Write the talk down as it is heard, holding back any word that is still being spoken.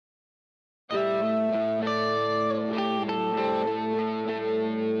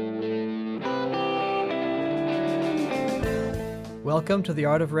Welcome to The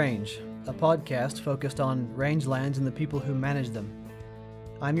Art of Range, a podcast focused on rangelands and the people who manage them.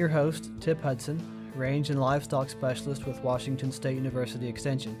 I'm your host, Tip Hudson, Range and Livestock Specialist with Washington State University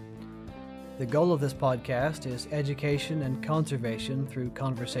Extension. The goal of this podcast is education and conservation through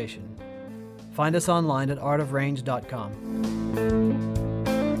conversation. Find us online at artofrange.com.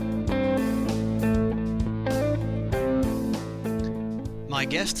 My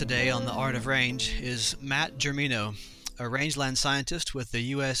guest today on The Art of Range is Matt Germino, a rangeland scientist with the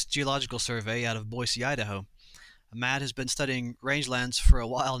U.S. Geological Survey out of Boise, Idaho. Matt has been studying rangelands for a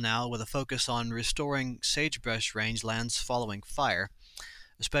while now with a focus on restoring sagebrush rangelands following fire,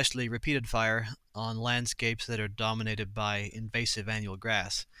 especially repeated fire on landscapes that are dominated by invasive annual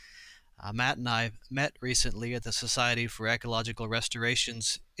grass. Matt and I met recently at the Society for Ecological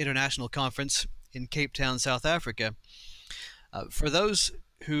Restoration's International Conference in Cape Town, South Africa. For those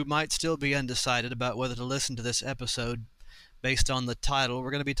who might still be undecided about whether to listen to this episode based on the title, we're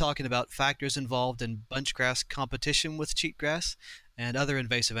going to be talking about factors involved in bunchgrass competition with cheatgrass and other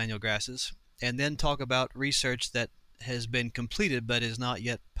invasive annual grasses, and then talk about research that has been completed but is not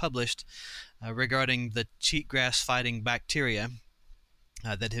yet published regarding the cheatgrass fighting bacteria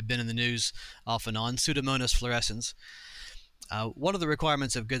that have been in the news off and on, Pseudomonas fluorescens. One of the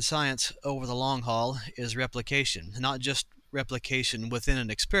requirements of good science over the long haul is replication, not just replication within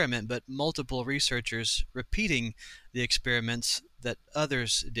an experiment, but multiple researchers repeating the experiments that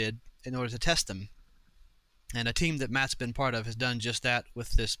others did in order to test them. And a team that Matt's been part of has done just that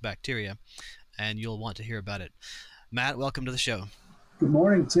with this bacteria, and you'll want to hear about it. Matt, welcome to the show. Good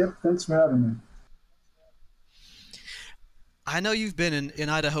morning, Tip. Thanks for having me. I know you've been in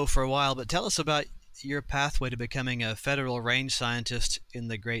Idaho for a while, but tell us about your pathway to becoming a federal range scientist in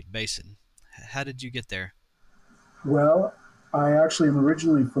the Great Basin. How did you get there? Well, I actually am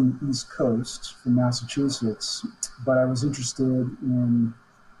originally from the East Coast, from Massachusetts, but I was interested in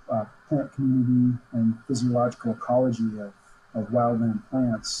plant community and physiological ecology of wildland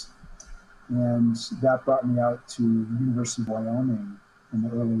plants. And that brought me out to the University of Wyoming in the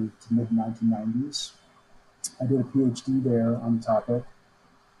early to mid 1990s. I did a PhD there on the topic,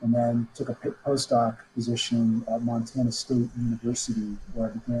 and then took a postdoc position at Montana State University, where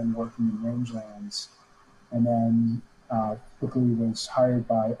I began working in rangelands, and then quickly was hired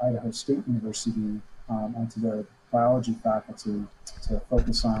by Idaho State University onto their biology faculty to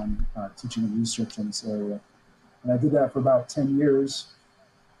focus on teaching and research in this area. And I did that for about 10 years.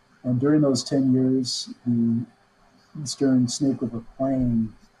 And during those 10 years, the Eastern Snake River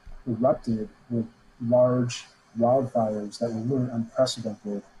Plain erupted with large wildfires that were really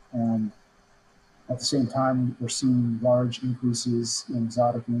unprecedented. And at the same time, we're seeing large increases in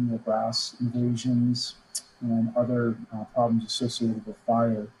exotic annual grass invasions and other problems associated with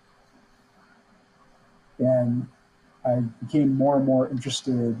fire. And I became more and more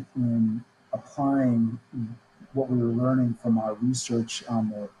interested in applying what we were learning from our research on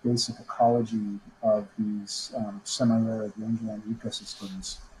the basic ecology of these semi-arid rangeland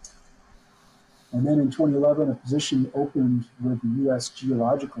ecosystems. And then in 2011, a position opened with the U.S.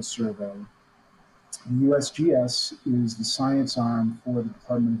 Geological Survey. The USGS is the science arm for the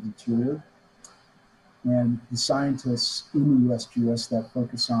Department of Interior. And the scientists in the USGS that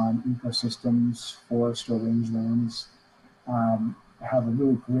focus on ecosystems, forest or rangelands, have a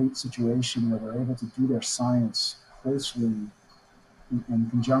really great situation where they're able to do their science closely in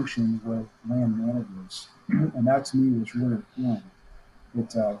conjunction with land managers. And that to me was really appealing.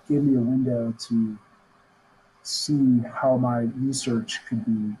 It gave me a window to see how my research could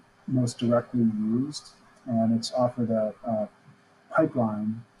be most directly used, and it's offered a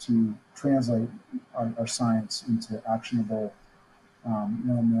pipeline to translate our science into actionable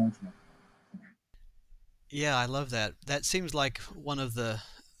land management. Yeah, I love that. That seems like one of the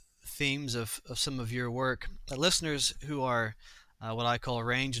themes of some of your work. Listeners who are what I call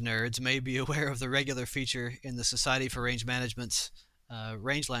range nerds may be aware of the regular feature in the Society for Range Management's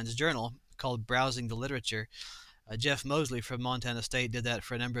Rangelands Journal called Browsing the Literature. Jeff Mosley from Montana State did that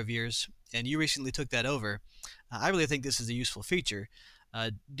for a number of years, and you recently took that over. I really think this is a useful feature.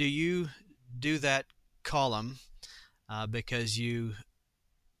 Do you do that column because you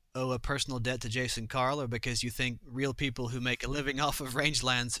owe a personal debt to Jason Carl, or because you think real people who make a living off of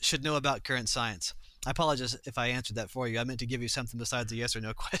rangelands should know about current science? I apologize if I answered that for you. I meant to give you something besides a yes or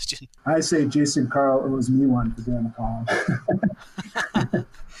no question. I say Jason Carl owes me one for doing the column.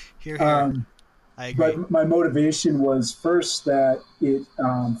 Hear, hear. I agree. But my motivation was first that it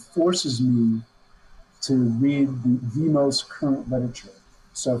forces me to read the most current literature.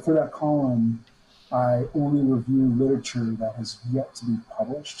 So for that column, I only review literature that has yet to be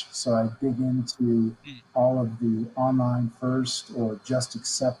published. So I dig into Mm. all of the online first or just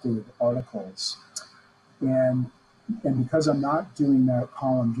accepted articles. And and because I'm not doing that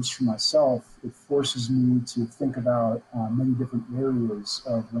column just for myself, it forces me to think about many different areas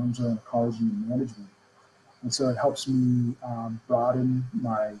of rangeland ecology and management. And so it helps me broaden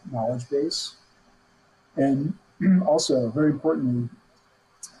my knowledge base. And also, very importantly,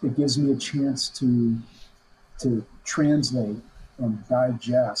 it gives me a chance to translate and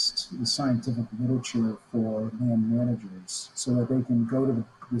digest the scientific literature for land managers so that they can go to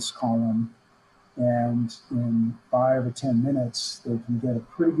this column and in 5 or 10 minutes they can get a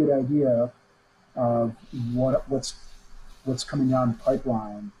pretty good idea of what's coming down the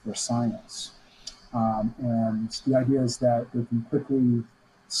pipeline for science. And the idea is that they can quickly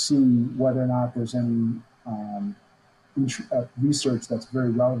see whether or not there's any research that's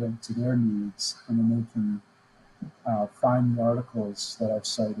very relevant to their needs, and then they can find the articles that I've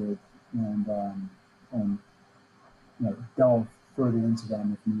cited and delve further into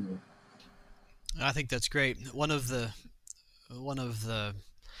them if needed. I think that's great. One of the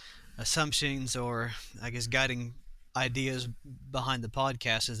assumptions, or I guess guiding ideas behind the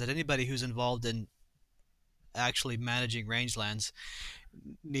podcast, is that anybody who's involved in actually managing rangelands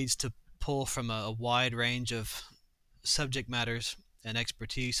needs to pull from a wide range of subject matters and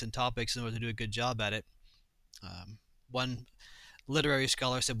expertise and topics in order to do a good job at it. One literary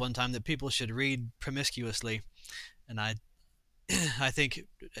scholar said one time that people should read promiscuously, and I think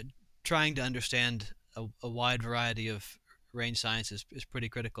trying to understand a wide variety of range science is pretty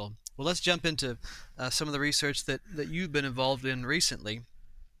critical. Well, let's jump into some of the research that you've been involved in recently.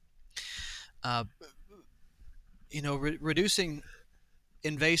 Uh, reducing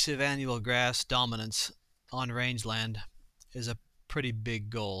invasive annual grass dominance on rangeland is a pretty big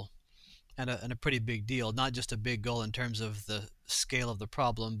goal and a pretty big deal. Not just a big goal in terms of the scale of the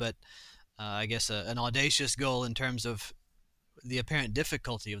problem, but I guess an audacious goal in terms of the apparent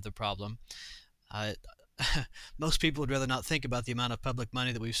difficulty of the problem. Uh, Most people would rather not think about the amount of public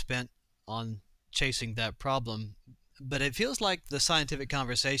money that we've spent on chasing that problem. But it feels like the scientific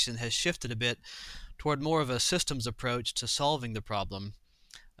conversation has shifted a bit toward more of a systems approach to solving the problem.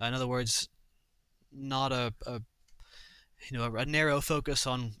 In other words, not a narrow focus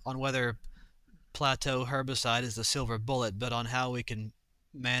on whether plateau herbicide is the silver bullet, but on how we can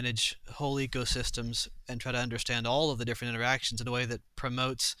manage whole ecosystems and try to understand all of the different interactions in a way that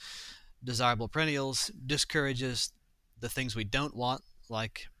promotes desirable perennials, discourages the things we don't want,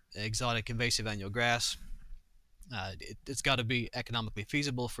 like exotic invasive annual grass. It's got to be economically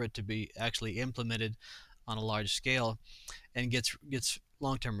feasible for it to be actually implemented on a large scale and gets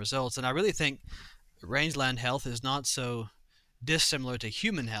long-term results. And I really think rangeland health is not so dissimilar to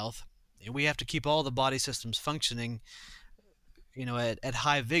human health. We have to keep all the body systems functioning, at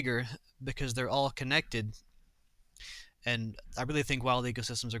high vigor because they're all connected. And I really think wild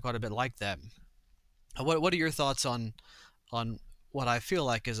ecosystems are quite a bit like that. What are your thoughts on what I feel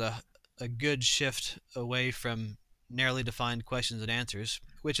like is a good shift away from narrowly defined questions and answers,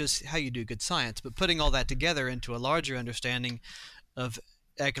 which is how you do good science, but putting all that together into a larger understanding of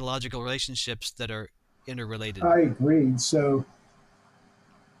ecological relationships that are interrelated? I agree. So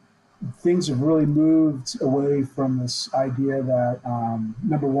things have really moved away from this idea that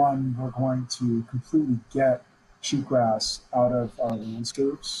number one, we're going to completely get cheatgrass out of our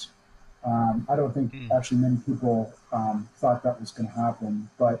landscapes. I don't think Mm. actually many people thought that was going to happen,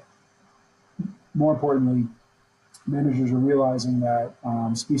 but more importantly, managers are realizing that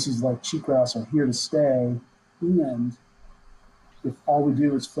species like cheatgrass are here to stay, and if all we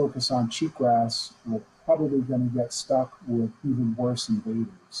do is focus on cheatgrass, we're probably going to get stuck with even worse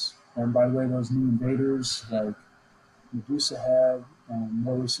invaders. And by the way, those new invaders like Medusa head and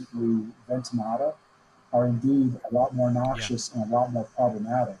more recently Ventimata are indeed a lot more Yeah. noxious and a lot more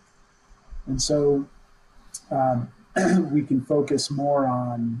problematic. And so um, we can focus more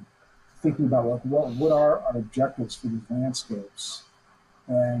on thinking about like what are our objectives for these landscapes.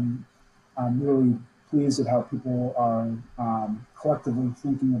 And I'm really pleased at how people are collectively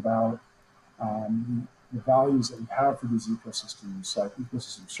thinking about the values that we have for these ecosystems, like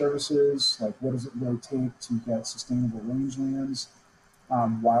ecosystem services, like what does it really take to get sustainable rangelands,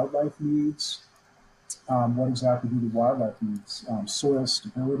 wildlife needs, what exactly do the wildlife needs, soil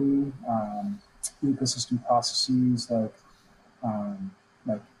stability, ecosystem processes like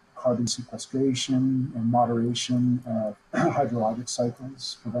carbon sequestration and moderation of hydrologic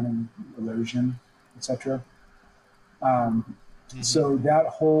cycles, preventing erosion, etc. Um, Hmm. so that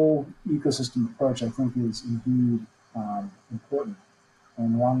whole ecosystem approach, I think, is indeed important.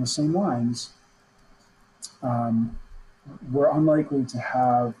 And along the same lines, um, we're unlikely to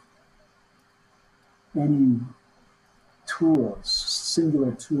have any tools,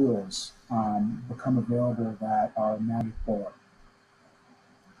 singular tools, become available that are magic bullet.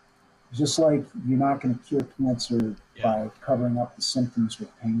 Just like you're not going to cure cancer Yeah. by covering up the symptoms with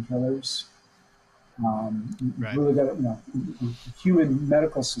painkillers, you've Right. really got to, the human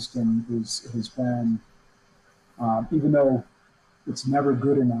medical system has been, even though it's never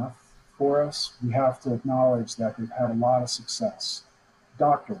good enough for us, we have to acknowledge that they've had a lot of success.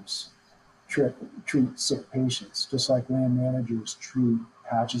 Doctors treat, treat sick patients, just like land managers treat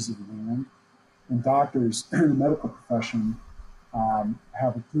patches of land. And doctors in the medical profession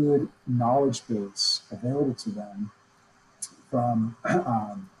have a good knowledge base available to them from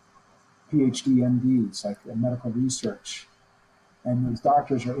PhD MDs, like medical research. And these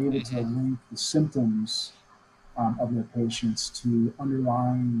doctors are able to Hmm. link the symptoms of their patients to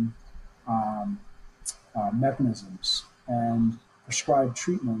underlying um, mechanisms and prescribe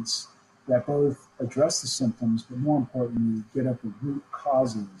treatments that both address the symptoms, but more importantly, get at the root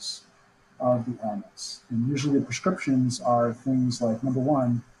causes of the illness. And usually the prescriptions are things like number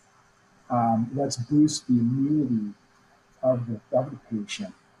one, let's boost the immunity of the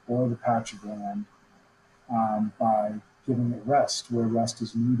patient or the patch of land by giving it rest where rest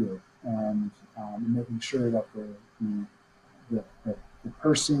is needed and making sure that the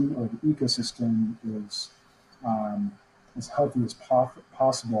person or the ecosystem is as healthy as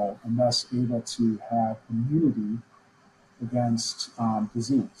possible and thus able to have immunity against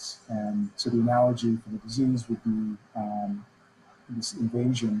disease. And so the analogy for the disease would be this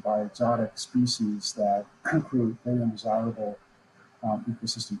invasion by exotic species that create very undesirable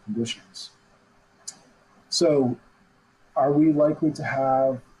ecosystem conditions. So, are we likely to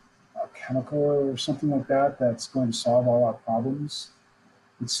have a chemical or something like that that's going to solve all our problems?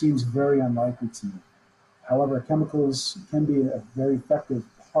 It seems very unlikely to me. However, chemicals can be a very effective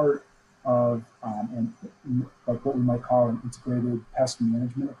part of like what we might call an integrated pest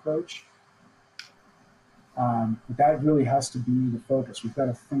management approach. But that really has to be the focus. We've got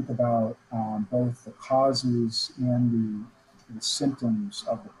to think about both the causes and the symptoms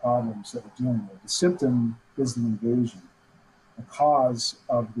of the problems that we're dealing with. The symptom is the invasion. The cause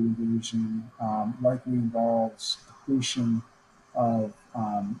of the invasion likely involves depletion of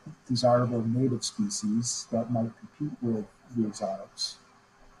desirable native species that might compete with the exotics.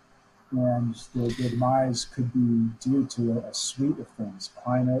 And the demise could be due to a suite of things: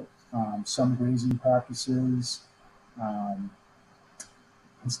 climate, some grazing practices, um,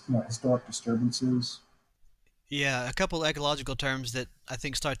 historic disturbances. Yeah, a couple ecological terms that I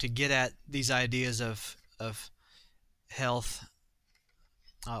think start to get at these ideas of health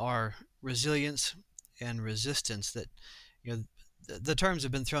are resilience and resistance. That you know, the terms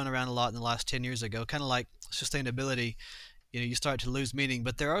have been thrown around a lot in the last 10 years ago, kind of like sustainability. You start to lose meaning,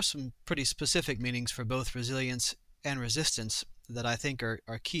 but there are some pretty specific meanings for both resilience and resistance that I think are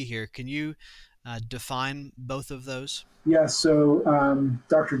key here. Can you define both of those? Yeah, so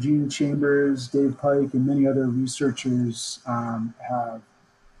Dr. Gene Chambers, Dave Pike, and many other researchers have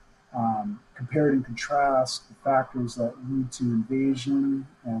compared and contrast the factors that lead to invasion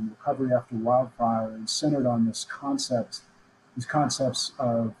and recovery after wildfire, and centered on these concepts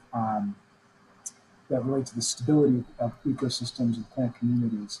of that relate to the stability of ecosystems and plant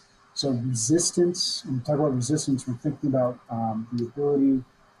communities. So resistance, when we talk about resistance, we're thinking about the ability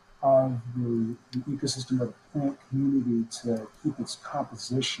of the ecosystem of the plant community to keep its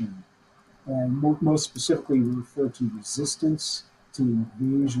composition. And most specifically, we refer to resistance to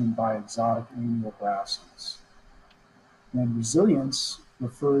invasion by exotic annual grasses. And resilience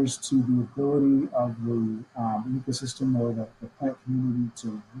refers to the ability of the ecosystem or the plant community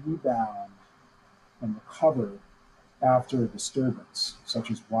to rebound and recover after a disturbance,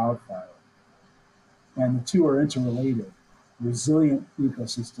 such as wildfire. And the two are interrelated. Resilient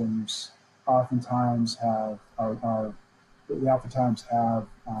ecosystems oftentimes have are they oftentimes have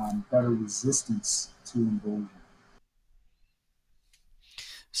better resistance to invasion.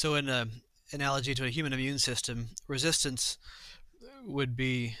 So, in an analogy to a human immune system, resistance would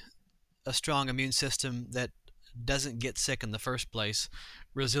be a strong immune system that doesn't get sick in the first place.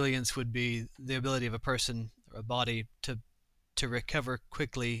 Resilience would be the ability of a person or a body to recover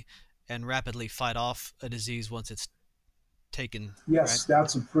quickly and rapidly fight off a disease once it's taken, right? Yes,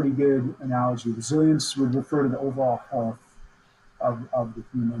 that's a pretty good analogy. Resilience would refer to the overall health of the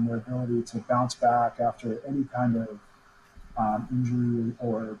human, their ability to bounce back after any kind of injury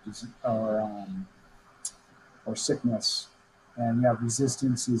or sickness. And yeah,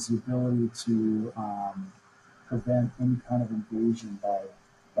 resistance is the ability to prevent any kind of invasion by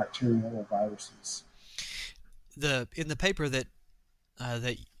bacteria or viruses. The in the paper that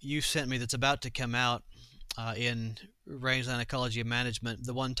you sent me that's about to come out in Rangeland Ecology and Management,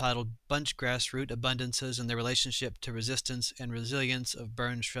 the one titled Bunchgrass Root Abundances and Their Relationship to Resistance and Resilience of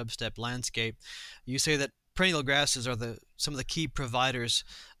Burned Shrub Steppe Landscape, you say that perennial grasses are some of the key providers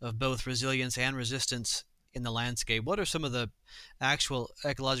of both resilience and resistance in the landscape. What are some of the actual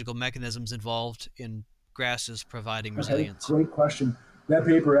ecological mechanisms involved in grasses providing Okay, resilience? great question. That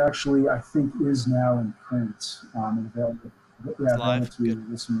paper actually, I think, is now in print and available, It's yeah, available live? to Good. your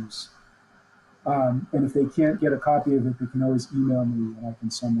listeners. And if they can't get a copy of it, they can always email me and I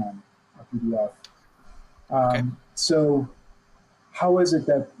can send them a PDF. Okay. So, how is it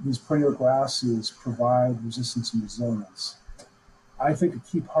that these perennial grasses provide resistance and resilience? I think a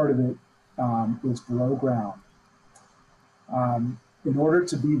key part of it is below ground. In order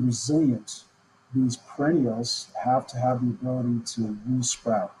to be resilient, these perennials have to have the ability to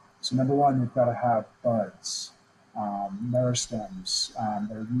re-sprout. So number one, they've got to have buds, meristems.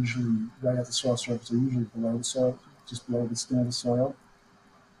 They're usually right at the soil surface. They're usually below the soil, just below the skin of the soil.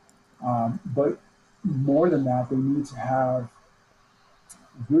 But more than that, they need to have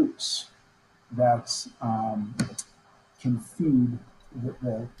roots that can feed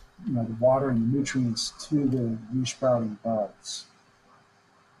the water and the nutrients to the re-sprouting buds.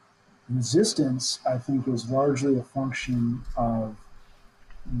 Resistance, I think, is largely a function of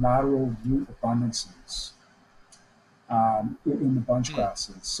lateral root abundances in the bunch Hmm.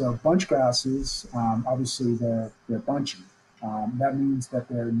 grasses. So bunch grasses, obviously, they're bunchy. That means that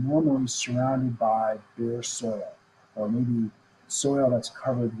they're normally surrounded by bare soil, or maybe soil that's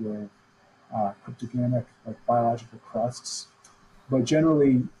covered with cryptogamic, like biological crusts. But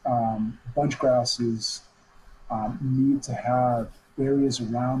generally, bunch grasses need to have areas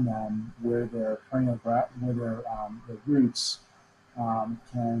around them where their roots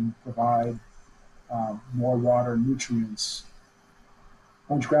can provide more water and nutrients.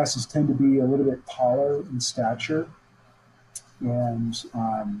 Bunch grasses tend to be a little bit taller in stature, and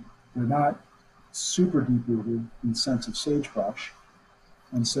they're not super deep rooted in the sense of sagebrush,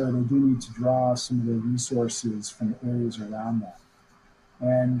 and so they do need to draw some of the resources from the areas around them.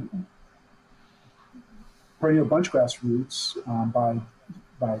 And perennial bunchgrass roots,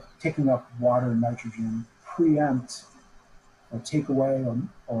 by taking up water and nitrogen, preempt or take away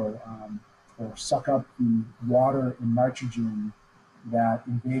or suck up the water and nitrogen that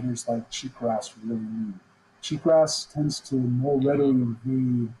invaders like cheatgrass really need. Cheatgrass tends to more readily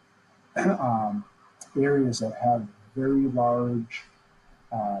Mm-hmm. invade areas that have very large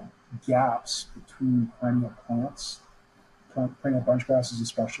uh, gaps between perennial plants, perennial bunch grasses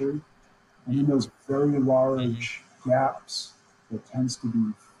especially. And in those very Mm-hmm. large gaps, there tends to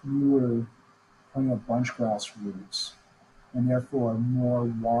be fewer perennial bunch grass roots, and therefore more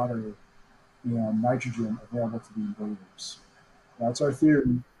water and nitrogen available to the invaders. That's our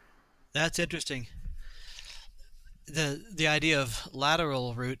theory. That's interesting. The idea of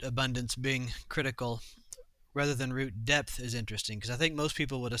lateral root abundance being critical rather than root depth is interesting because I think most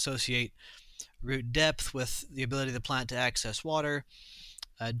people would associate root depth with the ability of the plant to access water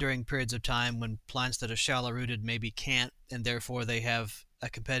during periods of time when plants that are shallow rooted maybe can't, and therefore they have a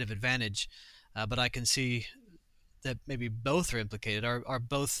competitive advantage. But I can see that maybe both are implicated. Are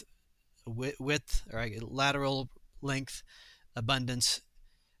both width or lateral length, abundance,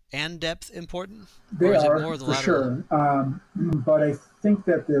 and depth important, They or is it are more the for lateral? sure, but I think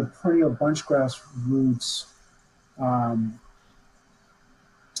that the perennial bunchgrass roots. Um,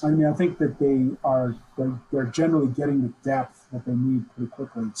 I mean, I think that they're generally getting the depth that they need pretty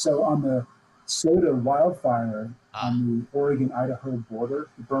quickly. So on the Soda wildfire Ah, on the Oregon-Idaho border,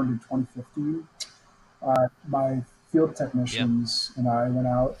 it burned in 2015. My field yep. technicians and I went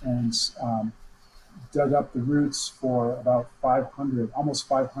out and dug up the roots for about 500, almost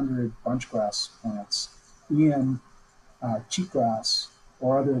 500 bunchgrass plants and cheatgrass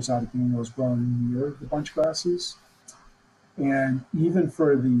or other exotic annuals growing near the bunchgrasses. And even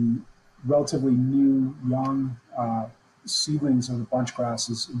for the relatively new, young seedlings of the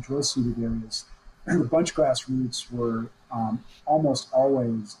bunchgrasses in drill seeded areas, the bunchgrass roots were almost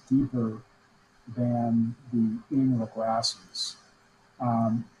always deeper than the annual grasses.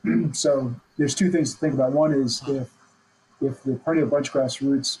 Um, so there's two things to think about. One is Huh. if the perennial bunchgrass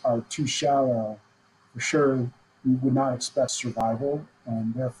roots are too shallow, for sure we would not expect survival,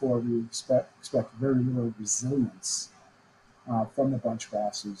 and therefore we expect very little resilience from the bunch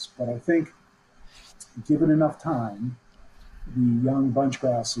grasses. But I think, given enough time, the young bunch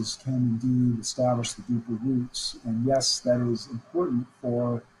grasses can indeed establish the deeper roots. And yes, that is important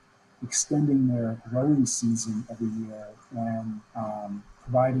for extending their growing season every year and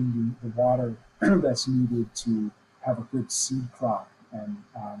providing the water that's needed to have a good seed crop and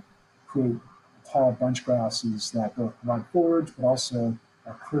create tall bunch grasses that both provide forage but also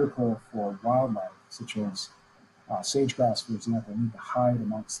are critical for wildlife, such as sagegrass, for example, need to hide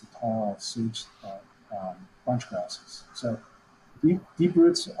amongst the tall sage bunch grasses. So deep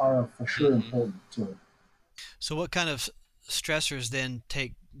roots are for sure Hmm. important too. So what kind of stressors then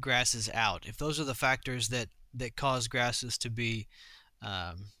take grasses out? If those are the factors that cause grasses to be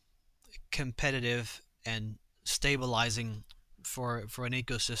um, competitive and stabilizing for an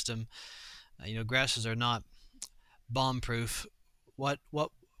ecosystem, grasses are not bomb proof. What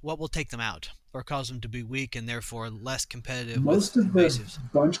what will take them out or cause them to be weak and therefore less competitive with Most of the invasives?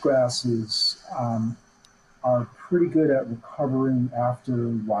 bunch grasses are pretty good at recovering after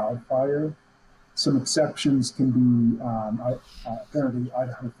wildfire. Some exceptions can be apparently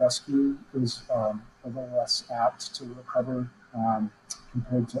Idaho fescue is a little less apt to recover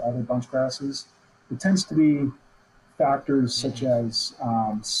compared to other bunch grasses. It tends to be factors such Hmm. as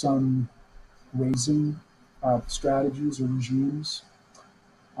sun grazing strategies or regimes.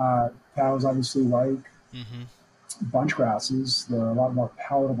 Cows obviously like Hmm. bunch grasses. They're a lot more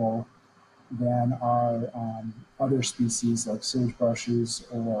palatable than are other species like sagebrushes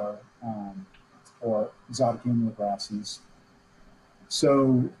or exotic annual grasses.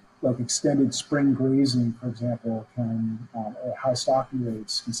 So, like extended spring grazing, for example, can at high stocking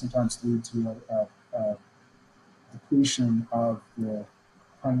rates can sometimes lead to a depletion of the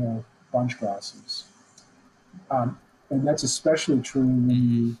perennial bunch grasses. Um, and that's especially true when Hmm.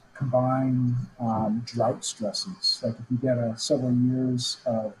 you combine drought stresses. Like if you get several years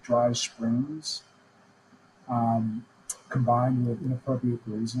of dry springs um, combined with inappropriate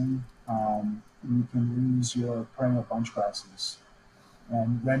grazing, you can lose your perennial bunch grasses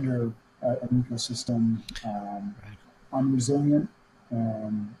and render an ecosystem Right. unresilient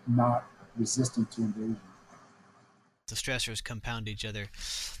and not resistant to invasion. The stressors compound each other.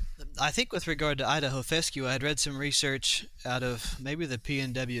 I think with regard to Idaho fescue, I had read some research out of maybe the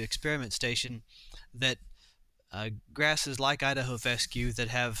PNW experiment station that grasses like Idaho fescue that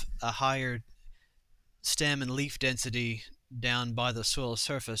have a higher stem and leaf density down by the soil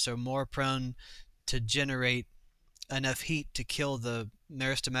surface are more prone to generate enough heat to kill the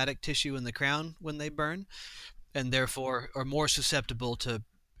meristematic tissue in the crown when they burn, and therefore are more susceptible to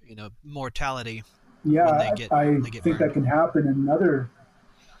mortality when they Yeah, get I think burned. that can happen. Another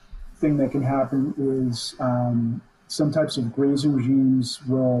thing that can happen is some types of grazing regimes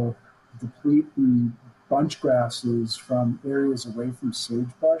will deplete the bunch grasses from areas away from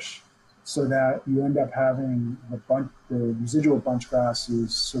sagebrush so that you end up having the residual bunch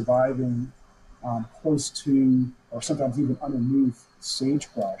grasses surviving close to or sometimes even underneath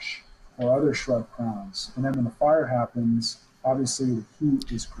sagebrush or other shrub crowns. And then when the fire happens, obviously the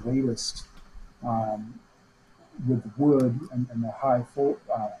heat is greatest um, with wood and the high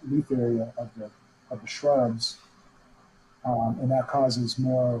leaf area of the shrubs, and that causes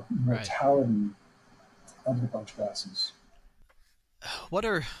more Right. mortality of the bunch grasses. What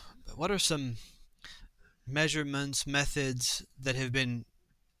are some measurements methods that have been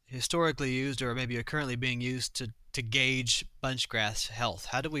historically used or maybe are currently being used to gauge bunchgrass health?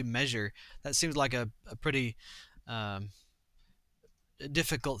 How do we measure? That seems like a pretty um,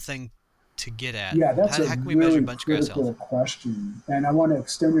 difficult thing to get at. Yeah, that's a How can we measure really bunchgrass health? critical question, and I want to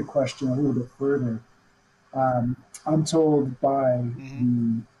extend your question a little bit further. I'm told by Hmm.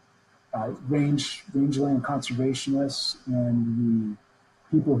 the rangeland conservationists and the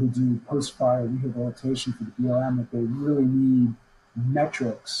people who do post-fire rehabilitation for the BLM that they really need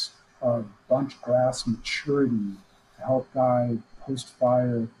metrics of bunch grass maturity to help guide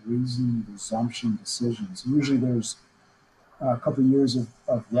post-fire grazing resumption decisions. Usually there's a couple of years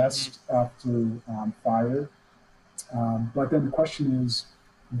of Hmm. rest after fire. But then the question is,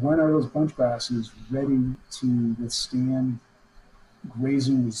 when are those bunch grasses ready to withstand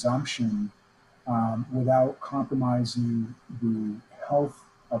grazing resumption without compromising the health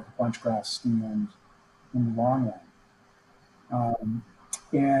of the bunchgrass stand in the long run?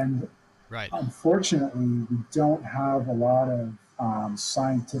 And Right. unfortunately, we don't have a lot of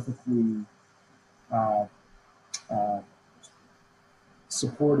scientifically uh, uh,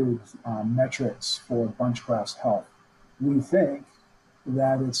 supported metrics for bunchgrass health. We think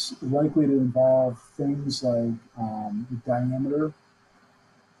that it's likely to involve things like the diameter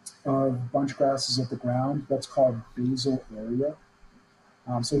of bunch grasses at the ground. That's called basal area.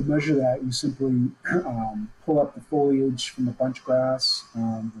 So to measure that, you simply pull up the foliage from the bunch grass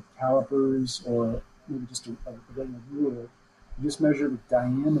with calipers or maybe just a regular ruler. You just measure the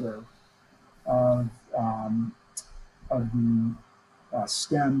diameter of, um, of the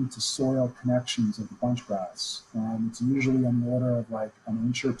stem to soil connections of the bunchgrass. And it's usually on the order of like an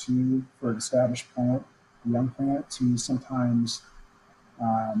inch or two for an established plant, a young plant, to sometimes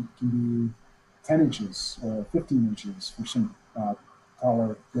can be 10 inches or 15 inches for some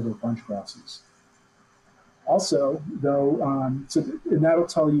taller, bigger bunchgrasses. Also, though, and that'll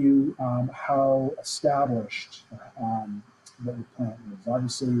tell you how established that the plant is.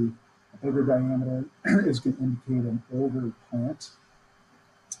 Obviously, a bigger diameter is going to indicate an older plant,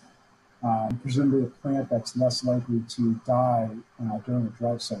 presumably a plant that's less likely to die during a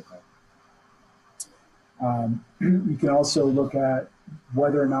drought cycle. You can also look at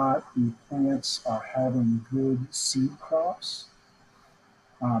whether or not the plants are having good seed crops.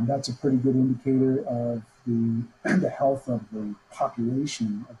 That's a pretty good indicator of the health of the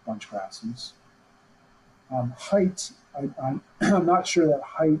population of bunchgrasses. Height, I'm not sure that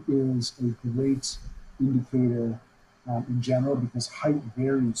height is a great indicator in general, because height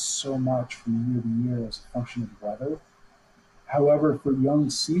varies so much from year to year as a function of weather. However, for young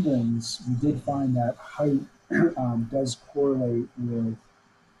seedlings, we did find that height does correlate with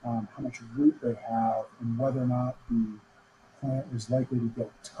how much root they have and whether or not the plant is likely to get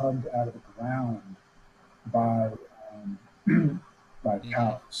tugged out of the ground by by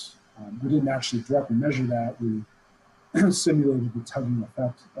cows. We didn't actually directly measure that. We simulated the tugging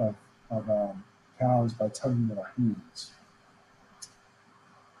effect of cows by tugging with our hands.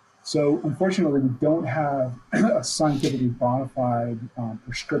 So unfortunately, we don't have a scientifically bona fide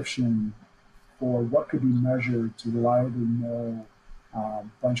prescription for what could be measured to reliably know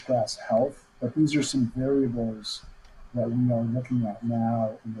bunchgrass health. But these are some variables that we are looking at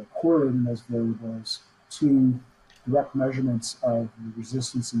now, and we're correlating those variables to direct measurements of the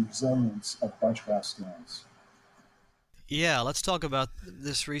resistance and resilience of bunchgrass stands. Yeah, let's talk about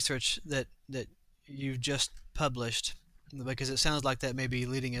this research that you've just published, because it sounds like that may be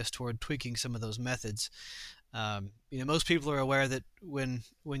leading us toward tweaking some of those methods. Most people are aware that when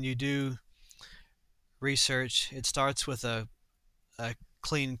you do research, it starts with a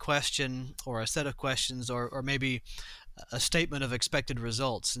clean question or a set of questions, or maybe a statement of expected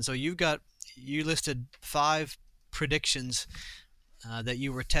results. And so you listed 5 predictions that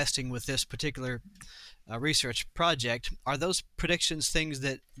you were testing with this particular research project. Are those predictions things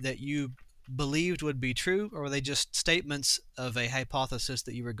that you believed would be true, or were they just statements of a hypothesis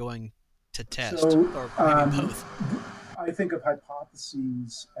that you were going to test, So or maybe both? I think of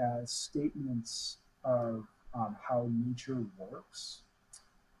hypotheses as statements of how nature works.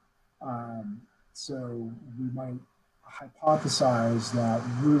 Um, so we might hypothesize that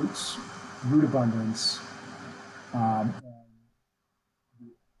root abundance, and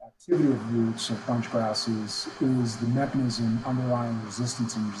the activity of roots of bunch grasses is the mechanism underlying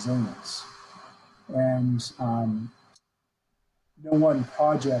resistance and resilience. And no one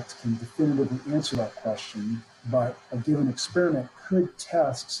project can definitively answer that question, but a given experiment could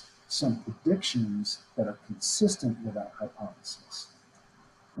test some predictions that are consistent with that hypothesis.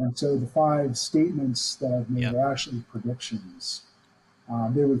 And so the 5 statements that I've made Yep. are actually predictions.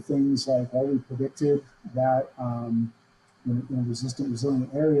 There were things like, well, we predicted that in a resistant,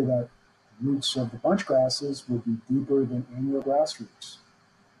 resilient area that roots of the bunch grasses would be deeper than annual grass roots.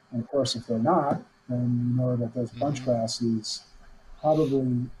 And of course, if they're not, then you know that those bunch grasses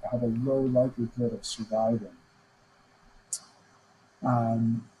probably have a low likelihood of surviving.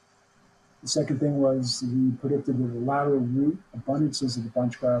 The second thing was we predicted that the lateral root abundances of the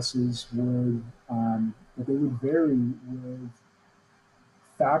bunch grasses that they would vary with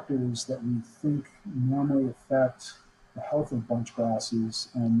factors that we think normally affect the health of bunch grasses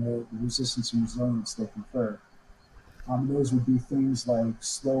and the resistance and resilience they confer. Those would be things like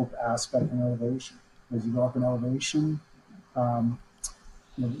slope, aspect, and elevation. As you go up in elevation,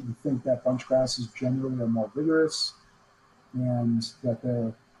 we think that bunch grasses generally are more vigorous, and that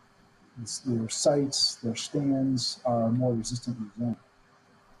their sites, their stands are more resistant and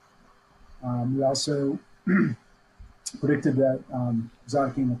resilient. We also predicted that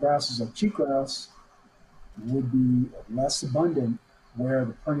exotic annual grasses like cheatgrass would be less abundant where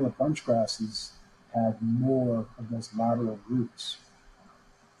the perennial bunch grasses had more of those lateral roots.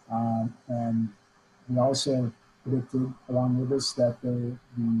 And we also predicted, along with this, that the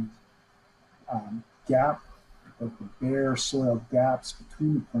gap, like the bare soil gaps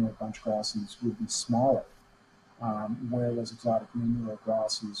between the perennial bunch grasses would be smaller, where those exotic annual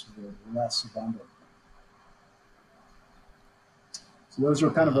grasses were less abundant. So those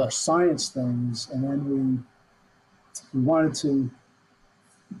are kind of our science things, and then we wanted to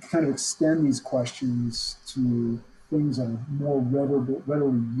kind of extend these questions to things that are more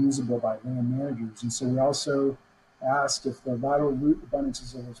readily usable by land managers. And so we also asked if the lateral root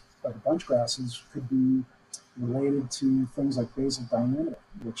abundances of the bunch grasses could be related to things like basal diameter,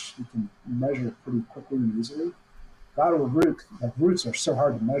 which you can measure pretty quickly and easily. Lateral root, like roots are so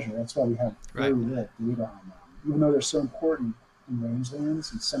hard to measure. That's why we have very Right. little data on them. Even though they're so important in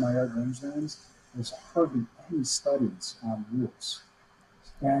rangelands and semi-arid rangelands, there's hardly any studies on roots.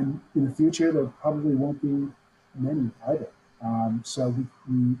 And in the future, there probably won't be many either.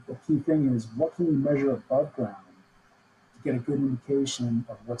 The key thing is, what can we measure above ground to get a good indication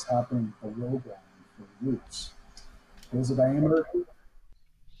of what's happening below ground for roots? Basal diameter.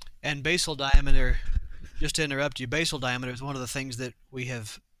 And basal diameter, just to interrupt you, basal diameter is one of the things that we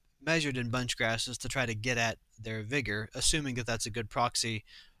have measured in bunch grasses to try to get at their vigor, assuming that that's a good proxy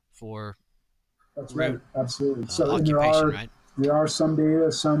for That's right, root absolutely. So, and occupation, right? there are some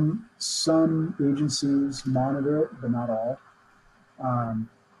data, some agencies monitor it, but not all. Um,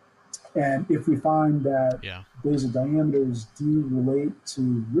 and if we find that Yeah. basal diameters do relate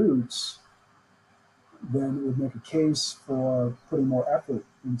to roots, then it would make a case for putting more effort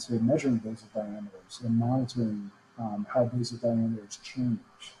into measuring basal diameters and monitoring how basal diameters change.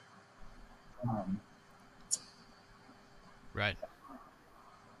 Um, Right.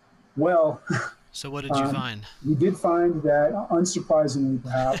 well, So what did you find? we did find that, unsurprisingly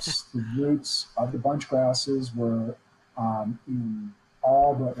perhaps, the roots of the bunch grasses were in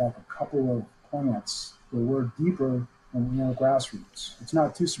all but like a couple of plants. They were deeper than grass roots. It's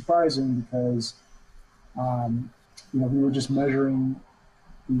not too surprising because we were just measuring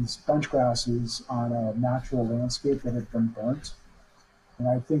these bunch grasses on a natural landscape that had been burnt. And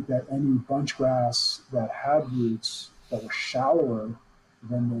I think that any bunch grass that had roots that were shallower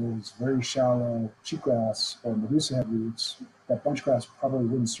than those very shallow cheatgrass or medusa head roots, that bunch grass probably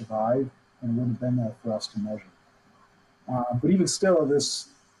wouldn't survive and wouldn't have been there for us to measure. But even still,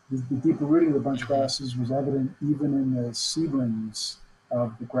 the deeper rooting of the bunch Mm-hmm. grasses was evident even in the seedlings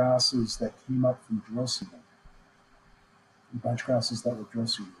of the grasses that came up from drill seeding, the bunch grasses that were drill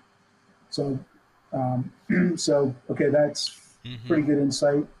seeded. So, okay, that's Mm-hmm. pretty good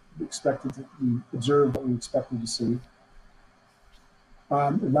insight. We observed what we expected to see.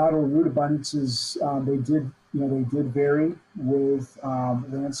 Lateral root abundances, they did vary with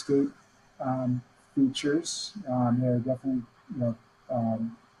landscape features. They're definitely, you know,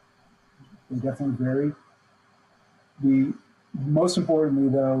 um, they definitely vary. The Most importantly,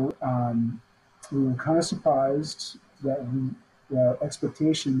 though, we were kind of surprised that the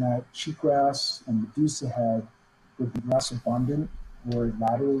expectation that cheatgrass and medusa head would be less abundant, where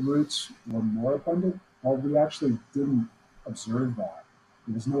lateral roots were more abundant. Well, we actually didn't observe that.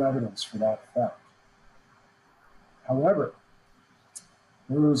 There was no evidence for that effect. However,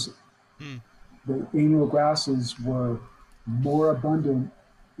 those Hmm. the annual grasses were more abundant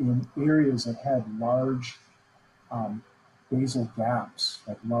in areas that had large um, basal gaps,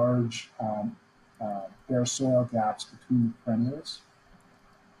 like large bare soil gaps between the perennials.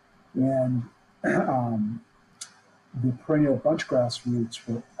 And um, the perennial bunchgrass roots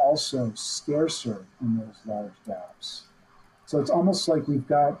were also scarcer in those large gaps. So it's almost like we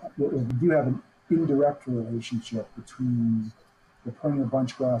do have an indirect relationship between the perennial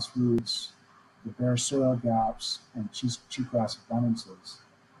bunchgrass roots, the bare soil gaps, and cheatgrass abundances.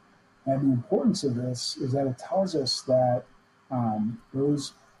 And the importance of this is that it tells us that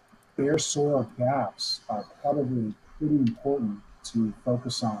those bare soil gaps are probably pretty important to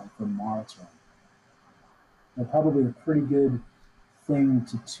focus on for monitoring. They're probably a pretty good thing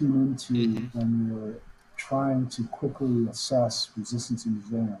to tune into Mm-hmm. when you're trying to quickly assess resistance and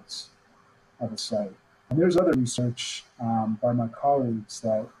resilience of a site. And there's other research by my colleagues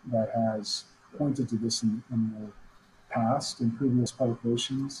that has pointed to this in the past in previous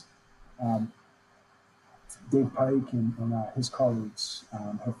publications. Um, Dave Pike and his colleagues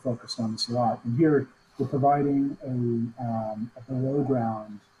have focused on this a lot. And here we're providing a below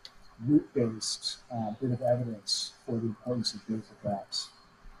ground root-based bit of evidence for the importance of basal gaps.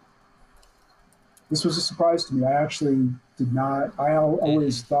 This was a surprise to me. I actually did not. I Mm-hmm.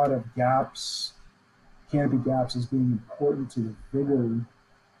 always thought of gaps, canopy gaps, as being important to the vigor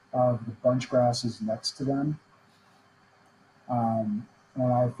of the bunch grasses next to them.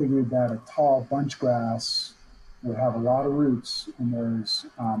 And I figured that a tall bunch grass would have a lot of roots in those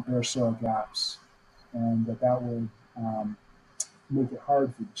bare soil gaps, and that would make it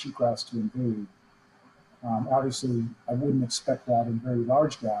hard for the cheatgrass to invade. Obviously, I wouldn't expect that in very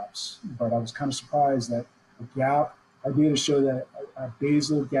large gaps, but I was kind of surprised that a gap, our data show that a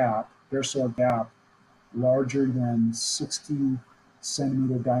basal gap, bare soil gap, larger than 60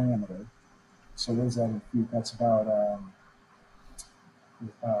 centimeter diameter. So what is that in feet? That's about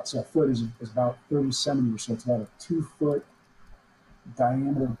So a foot is about 30 centimeters, so it's about a 2 foot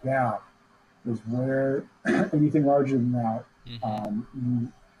diameter gap is where anything larger than that, Hmm.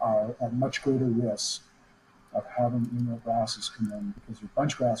 you are at much greater risk of having annual grasses come in because your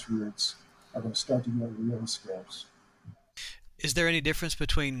bunchgrass roots are going to start to get really scarce. Is there any difference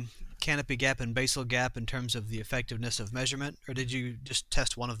between canopy gap and basal gap in terms of the effectiveness of measurement, or did you just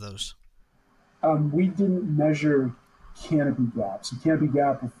test one of those? We didn't measure canopy gap. So canopy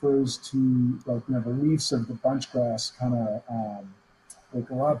gap refers to like the leaves of the bunchgrass kind of they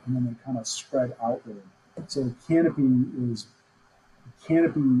go up and then they kind of spread outward. So is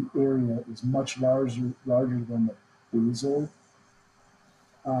canopy area is much larger than the basal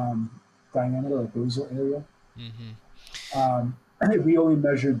um, diameter or basal area. Hmm. Um, we only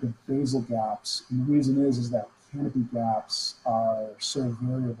measured the basal gaps, and the reason is that canopy gaps are so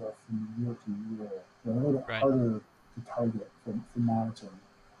variable from year to year. They're a little bit Right. harder to target for monitoring.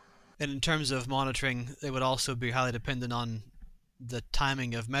 And in terms of monitoring, they would also be highly dependent on the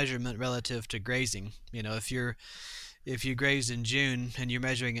timing of measurement relative to grazing. If you grazed in June and you're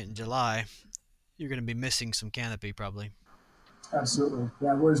measuring it in July, you're going to be missing some canopy probably. Absolutely,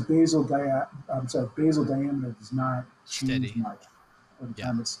 yeah. Whereas basal diameter does not change Steady. much over Yeah.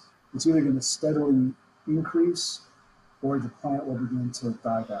 time. It's either going to steadily increase or the plant will begin to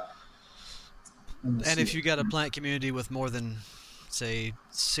die back, and you'll And see if it. you got a plant community with more than, say,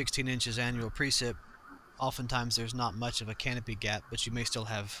 16 inches annual precip, oftentimes there's not much of a canopy gap, but you may still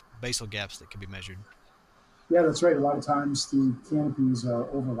have basal gaps that can be measured. Yeah, that's right. A lot of times the canopies are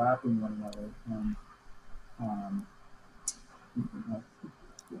overlapping one another, and um, you know,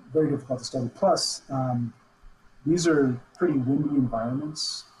 very difficult to study. Plus, these are pretty windy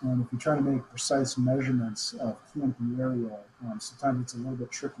environments, and if you try to make precise measurements of canopy area, sometimes it's a little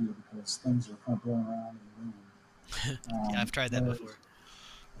bit trickier because things are kind of blowing around in the wind. Yeah, I've tried that Whereas, before.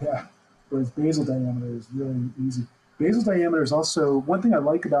 yeah, whereas basal diameter is really easy. Basal diameter is also one thing I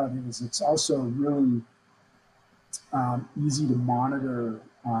like about it is it's also really easy to monitor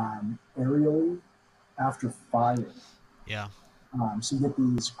aerially after fire. Yeah. So you get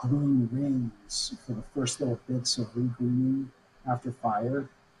these green rings for the first little bits of regreening after fire,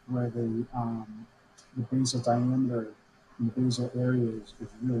 where the basal diameter in the basal area is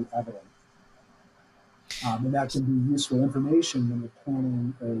really evident. And that can be useful information when you're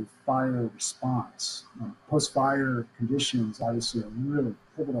planning a fire response. Post-fire conditions obviously are really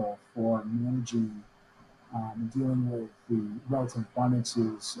pivotal for managing and dealing with the relative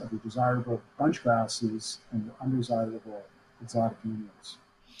abundances of the desirable bunch grasses and the undesirable exotic annuals.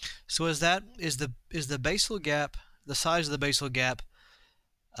 So is the basal gap, the size of the basal gap,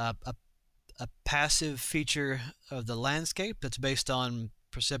 uh, a passive feature of the landscape that's based on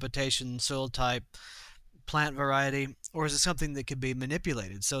precipitation, soil type, plant variety, or is it something that could be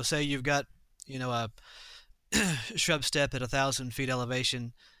manipulated? So say you've got, a shrub step at 1,000 feet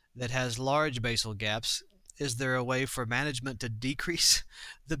elevation that has large basal gaps. Is there a way for management to decrease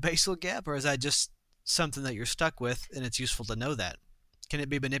the basal gap, or is that just something that you're stuck with and it's useful to know that? Can it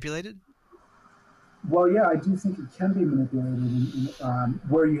be manipulated? Well, yeah, I do think it can be manipulated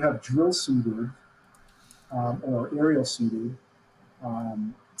where you have drill seeded or aerial seeded.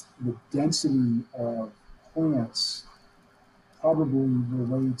 Um, the density of plants probably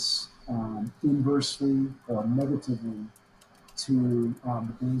relates inversely or negatively to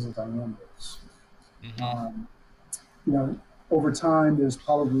the basal diameters. Mm-hmm. Um, you know, over time, there's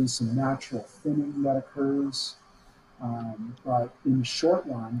probably some natural thinning that occurs. But in the short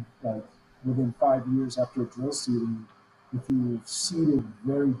run, like within 5 years after drill seeding, if you've seeded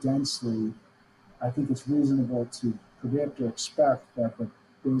very densely, I think it's reasonable to predict or expect that the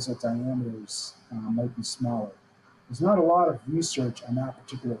basal diameters might be smaller. There's not a lot of research on that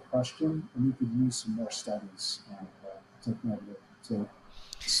particular question, and you could use some more studies to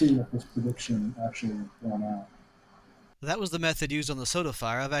see if this prediction actually went out. That was the method used on the soda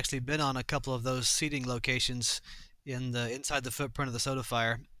fire. I've actually been on a couple of those seeding locations in the inside the footprint of the soda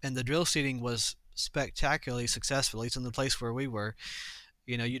fire, and the drill seeding was spectacularly successful. At least in the place where we were,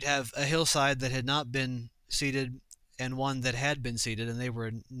 you'd have a hillside that had not been seeded and one that had been seeded, and they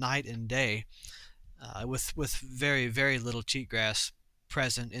were night and day, with very very little cheatgrass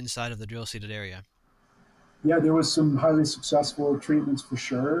present inside of the drill seeded area. Yeah, there was some highly successful treatments for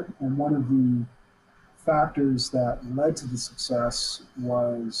sure, and one of the factors that led to the success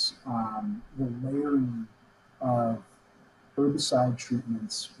was the layering of herbicide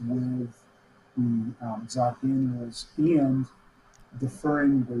treatments with the exotic annuals and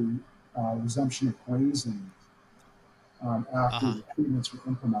deferring the resumption of grazing Uh after huh. the treatments were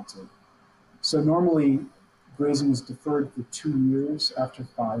implemented. So normally grazing is deferred for 2 years after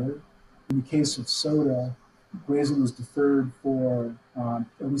fire. In the case of soda, grazing was deferred for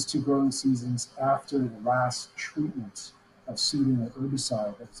at least two growing seasons after the last treatment of seeding or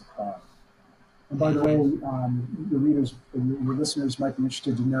herbicide that was applied. And by the way, Mm-hmm. your readers, your listeners might be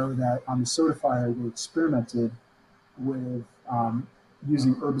interested to know that on the soda fire, they experimented with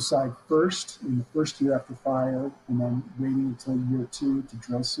using herbicide first in the first year after fire, and then waiting until year two to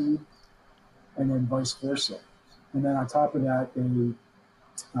drill seed, and then vice versa. And then on top of that, they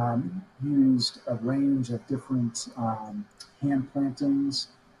used a range of different hand plantings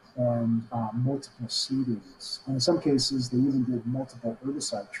and multiple seedings. And in some cases, they even did multiple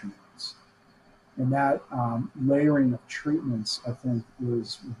herbicide treatments. And that layering of treatments, I think,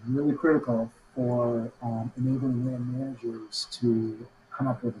 is really critical for enabling land managers to come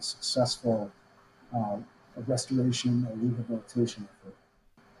up with a successful uh, restoration or rehabilitation effort.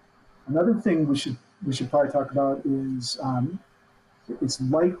 Another thing we should probably talk about is it's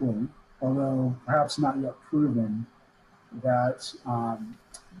likely, although perhaps not yet proven, that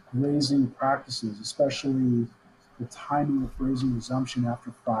grazing practices, especially the timing of grazing resumption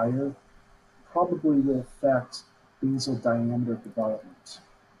after fire, probably will affect basal diameter development.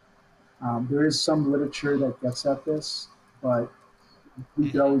 There is some literature that gets at this, but we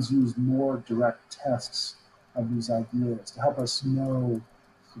could Mm-hmm. always use more direct tests of these ideas to help us know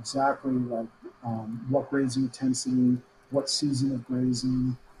exactly like what grazing intensity, what season of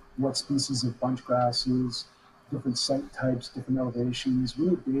grazing, what species of bunch grasses, different site types, different elevations. We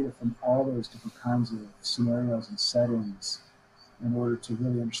need data from all those different kinds of scenarios and settings in order to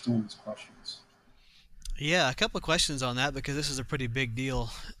really understand these questions. Yeah, a couple of questions on that because this is a pretty big deal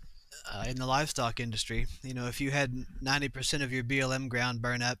in the livestock industry. If you had 90% of your BLM ground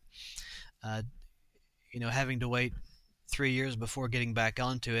burn up, uh, having to wait 3 years before getting back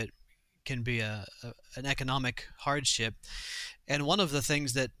onto it can be an economic hardship. And one of the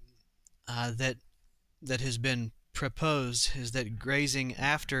things uh, that that has been proposed is that grazing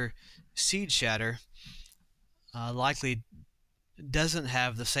after seed shatter likely doesn't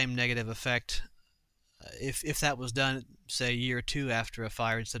have the same negative effect if that was done, say, a year or two after a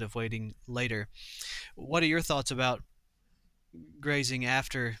fire instead of waiting later. What are your thoughts about grazing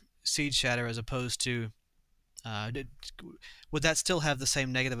after seed shatter as opposed to uh, would that still have the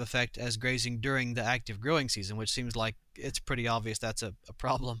same negative effect as grazing during the active growing season, which seems like it's pretty obvious that's a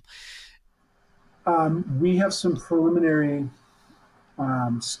problem? We have some preliminary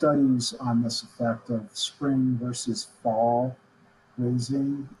studies on this effect of spring versus fall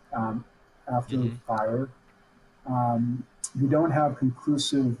grazing after Mm-hmm. fire. Um, we don't have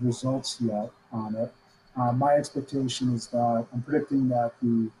conclusive results yet on it. My expectation is that I'm predicting that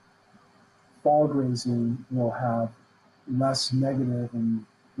the fall grazing will have less negative and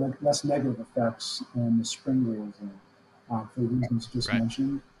less negative effects than the spring grazing for the reasons just Right.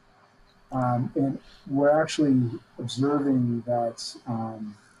 mentioned. And we're actually observing that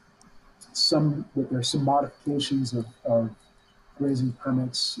that there's some modifications of grazing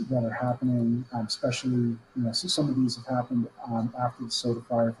permits that are happening, especially so some of these have happened after the soda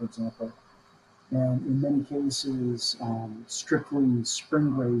fire, for example. And in many cases, strictly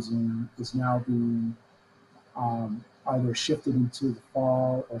spring grazing is now being either shifted into the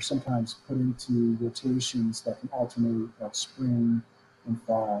fall or sometimes put into rotations that can alternate like spring and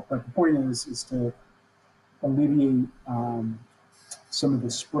fall. But the point is to alleviate some of the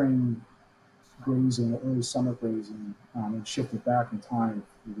spring grazing, early summer grazing, and shift it back in time.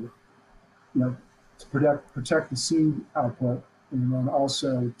 To protect the seed output, and then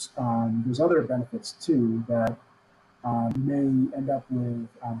also there's other benefits too that you may end up with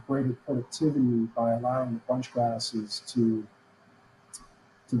greater productivity by allowing the bunch grasses to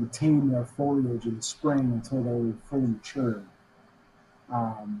retain their foliage in the spring until they're fully mature.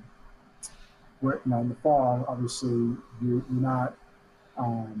 Um, where in the fall, obviously, you're not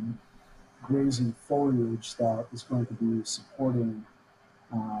um, grazing foliage that is going to be supporting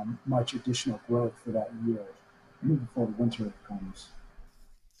much additional growth for that year before the winter comes.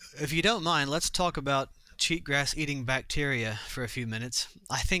 If you don't mind, let's talk about cheatgrass eating bacteria for a few minutes.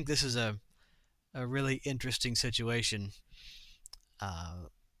 I think this is a really interesting situation. Uh,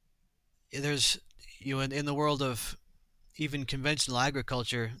 there's, in the world of even conventional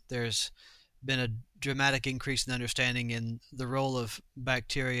agriculture, there's been a dramatic increase in understanding in the role of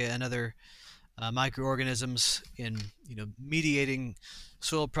bacteria and other microorganisms in mediating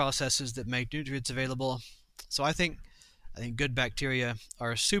soil processes that make nutrients available. So I think good bacteria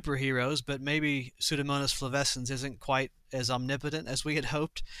are superheroes, but maybe Pseudomonas flavescens isn't quite as omnipotent as we had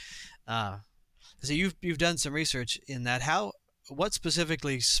hoped. So you've done some research in that. What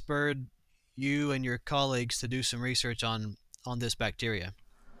specifically spurred you and your colleagues to do some research on this bacteria?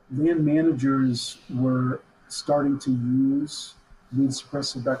 Land managers were starting to use weed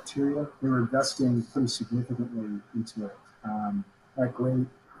suppressive bacteria. They were investing pretty significantly into it at great,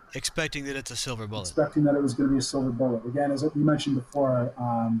 Expecting that it's a silver bullet. expecting that it was going to be a silver bullet. Again, as we mentioned before,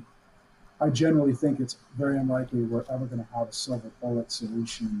 I generally think it's very unlikely we're ever going to have a silver bullet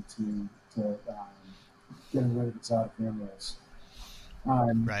solution to getting rid of exotic animals.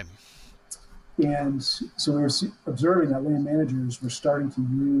 Um, Right. and so we were observing that land managers were starting to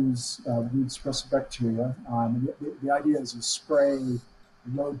use weed suppressive bacteria. The idea is you spray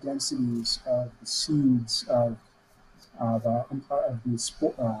low densities of the seeds of these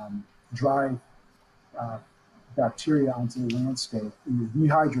dry uh, bacteria onto the landscape, and you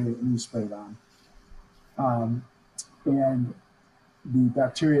rehydrate it and you spray it on. Um, and the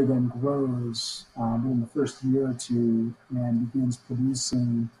bacteria then grows in the first year or two and begins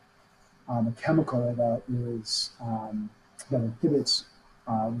producing a chemical that inhibits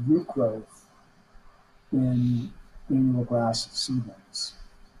root growth in annual grass seedlings.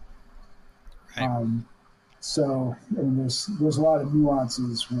 Right. Um, so I mean, there's a lot of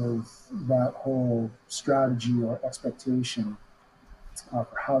nuances with that whole strategy or expectation for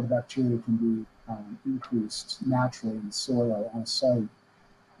how the bacteria can be increased naturally in the soil on a site.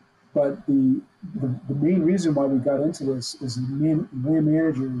 But the main reason why we got into this is the land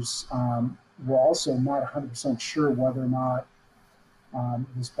managers were also not 100% sure whether or not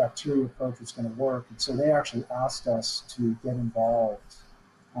this bacteria approach was going to work. And so they actually asked us to get involved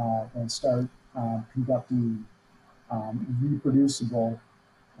and start conducting reproducible,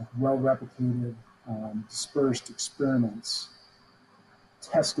 well replicated, dispersed experiments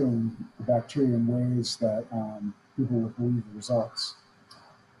testing the bacteria in ways that people would believe the results.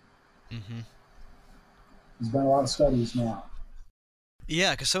 Hmm. There's been a lot of studies now.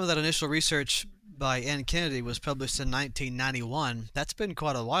 Yeah, because some of that initial research by N. Kennedy was published in 1991. That's been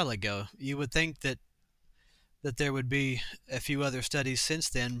quite a while ago. You would think that there would be a few other studies since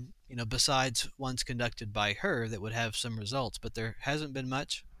then, besides ones conducted by her that would have some results, but there hasn't been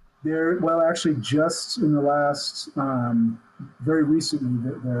much. Well, actually, just in the last, very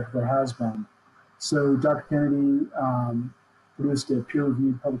recently, there has been. So Dr. Kennedy produced a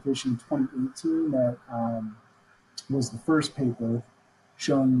peer-reviewed publication in 2018 that was the first paper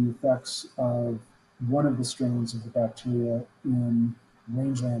showing the effects of one of the strains of the bacteria in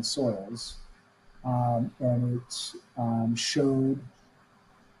rangeland soils. And it showed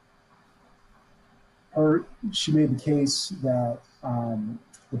her, she made the case that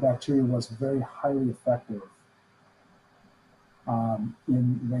the bacteria was very highly effective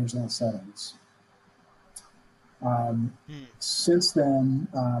in rangeland settings. Hmm. Since then,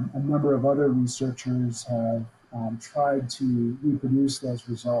 a number of other researchers have tried to reproduce those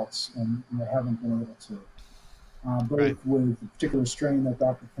results, and they haven't been able to. Right. Both with the particular strain that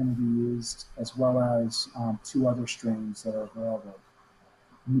Dr. Kennedy used, as well as two other strains that are available.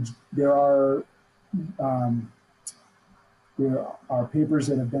 There are um, there are papers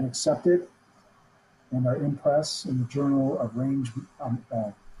that have been accepted and are in press in the Journal of Rangeland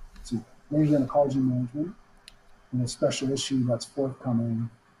Ecology Management, in a special issue that's forthcoming.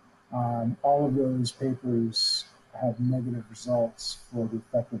 All of those papers have negative results for the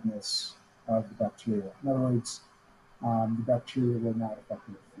effectiveness of the bacteria. In other words, the bacteria were not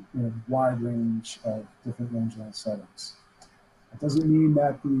effective in a wide range of different rangeland settings. It doesn't mean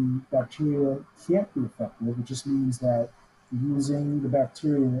that the bacteria can't be effective. It just means that using the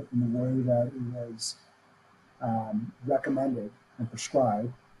bacteria in the way that it was recommended and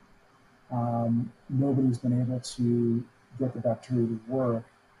prescribed, nobody's been able to get the bacteria to work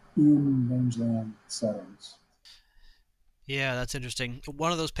in rangeland settings. Yeah, that's interesting.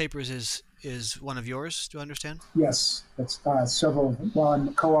 One of those papers is one of yours. Do I understand? Yes, that's several. Well, I'm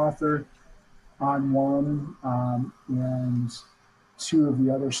a co-author on one, and two of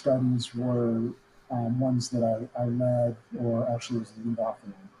the other studies were ones that I led or actually was the lead author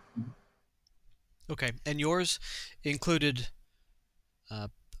in. Okay, and yours included uh,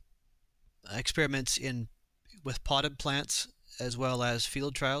 experiments in with potted plants as well as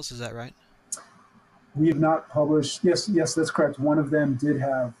field trials. Is that right? We have not published. Yes, yes, that's correct. One of them did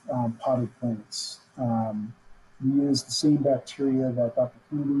have potted plants. We used the same bacteria that Dr.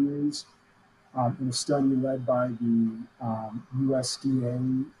 Kennedy used in a study led by the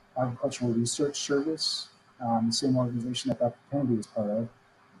USDA Agricultural Research Service, the same organization that Dr. Kennedy is part of,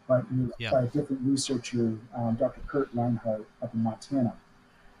 but Yeah. by a different researcher, Dr. Kurt Reinhardt up in Montana.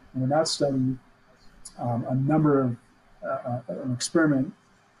 And in that study, a number of an experiment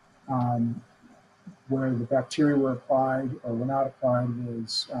um, where the bacteria were applied or were not applied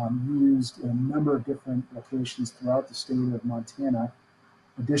was used in a number of different locations throughout the state of Montana.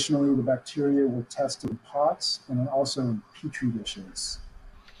 Additionally, the bacteria were tested in pots and then also in petri dishes.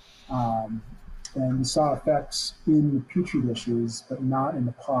 Um, and we saw effects in the petri dishes, but not in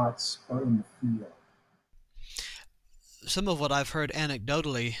the pots or in the field. Some of what I've heard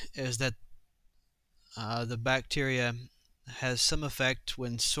anecdotally is that the bacteria has some effect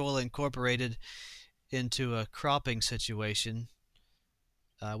when soil incorporated into a cropping situation,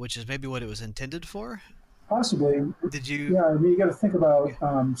 which is maybe what it was intended for. Possibly, Did you? yeah. I mean, you got to think about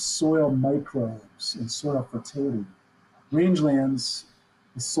soil microbes and soil fertility. Rangelands,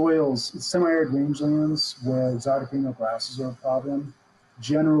 the soils, semi-arid rangelands where exotic annual grasses are a problem,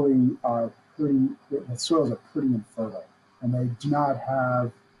 generally are pretty. The soils are pretty infertile, and they do not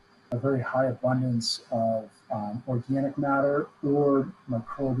have a very high abundance of organic matter or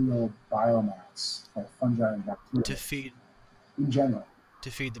microbial biomass like fungi and to bacteria feed in general. to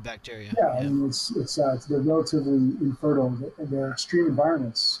feed the bacteria? Yeah, I Yeah. mean they're relatively infertile. They're extreme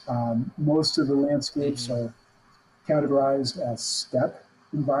environments. Most of the landscapes Mm-hmm. are categorized as steppe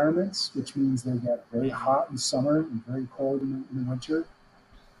environments, which means they get very Mm-hmm. hot in summer and very cold in the winter.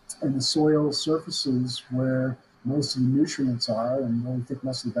 And the soil surfaces where most of the nutrients are, and where we think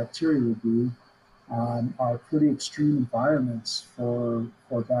most of the bacteria would be, are pretty extreme environments for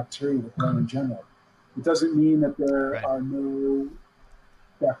bacteria to grow in general. It doesn't mean that there Right. are no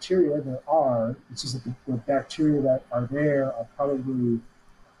bacteria. There are. It's just that the bacteria that are there are probably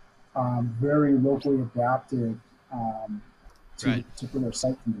very locally adapted to the Right. particular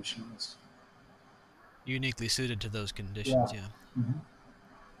site conditions. Uniquely suited to those Yeah. conditions. Yeah. Mm-hmm.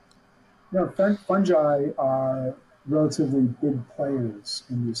 Fungi are relatively big players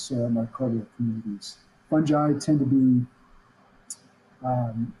in these soil microbial communities. Fungi tend to be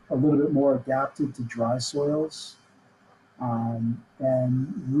a little bit more adapted to dry soils. And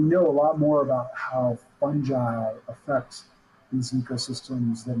we know a lot more about how fungi affect these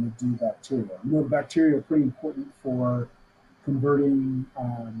ecosystems than they do bacteria. We know bacteria are pretty important for converting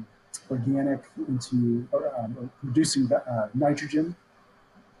organic into producing nitrogen.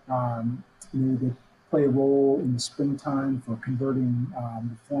 Um, they play a role in the springtime for converting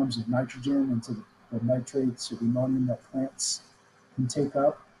the forms of nitrogen into the nitrates or the ammonium that plants can take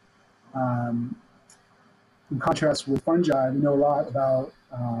up. Um, in contrast with fungi, we know a lot about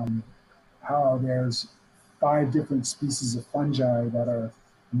how there's 5 different species of fungi that are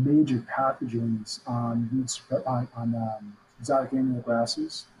major pathogens on exotic annual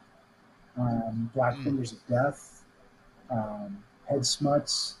grasses, black Mm. fingers of death, head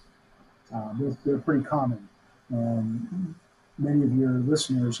smuts. They're pretty common, and many of your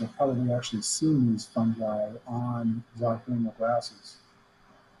listeners have probably actually seen these fungi on exotic annual grasses.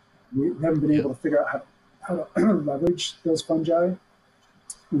 We haven't been Yeah. able to figure out how to leverage those fungi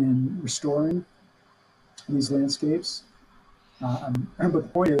in restoring these landscapes. But the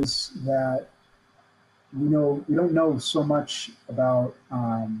point is that we don't know so much about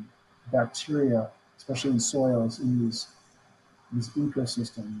bacteria, especially in soils in these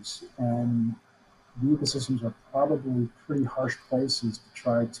ecosystems, and the ecosystems are probably pretty harsh places to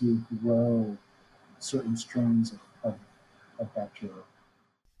try to grow certain strains of bacteria.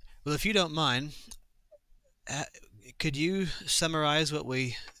 Well, if you don't mind, uh, could you summarize what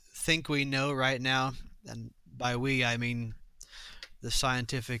we think we know right now? And by we, I mean the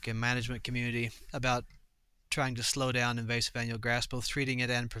scientific and management community about trying to slow down invasive annual grass, both treating it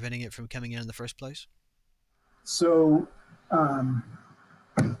and preventing it from coming in the first place? So, um,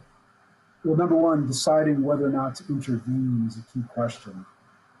 well, number one, deciding whether or not to intervene is a key question.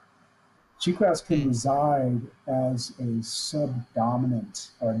 Cheatgrass can Hmm. reside as a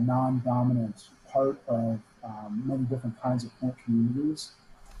subdominant or non-dominant part of many different kinds of plant communities.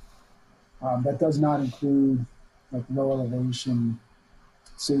 That does not include like low elevation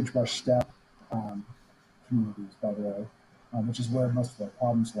sagebrush steppe um, communities, by the way, which is where most of our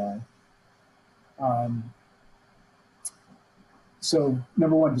problems lie. Um, so,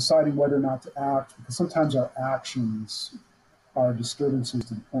 number one, deciding whether or not to act, because sometimes our actions are disturbances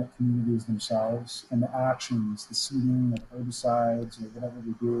to the plant communities themselves, and the actions, the seeding of herbicides or whatever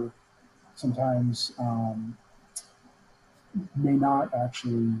we do, sometimes may not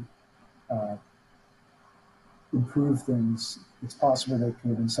actually uh, improve things. It's possible they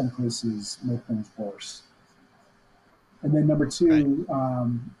could, in some cases, make things worse. And then number Right. two,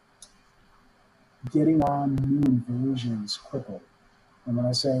 getting on new invasions quickly. And when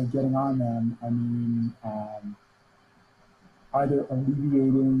I say getting on them, I mean either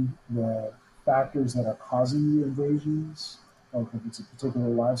alleviating the factors that are causing the invasions like if it's a particular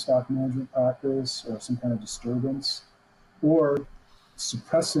livestock management practice or some kind of disturbance, or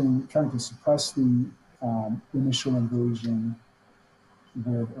trying to suppress the initial invasion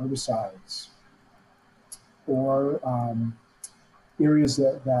with herbicides, or areas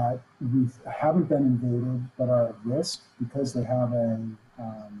that we haven't been invaded but are at risk because they have a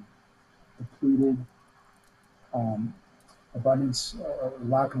depleted um, abundance or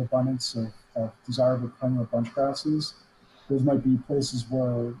lack of abundance of desirable perennial bunch grasses. Those might be places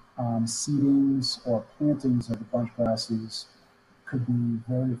where seedings or plantings of the bunch grasses could be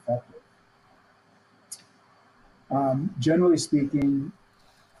very effective. Generally speaking,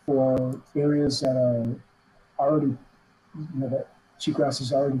 for areas that are already, that cheatgrass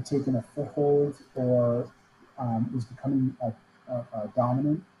has already taken a foothold or is becoming a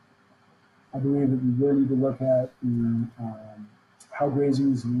dominant, I believe that we really need to look at how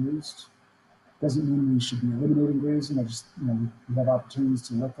grazing is used. Doesn't mean we should be eliminating grazing. I just, we have opportunities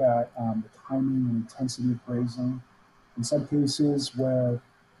to look at the timing and intensity of grazing. In some cases where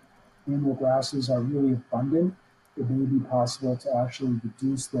annual grasses are really abundant, it may be possible to actually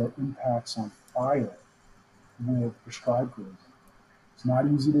reduce their impacts on fire with prescribed grazing. It's not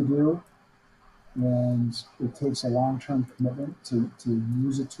easy to do, and it takes a long-term commitment to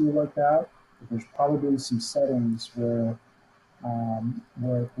use a tool like that. But there's probably some settings where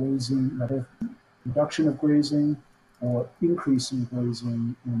grazing, whether reduction of grazing or increasing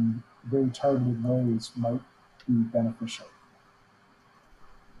grazing in very targeted ways might be beneficial.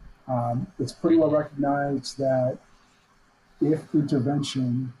 It's pretty well recognized that if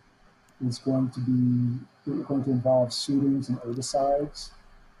intervention is going to involve seedings and herbicides,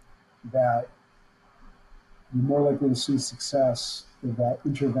 that you're more likely to see success if that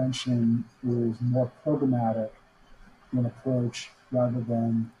intervention is more programmatic in approach rather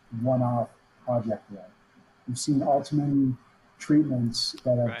than one-off project-led. We've seen all too many treatments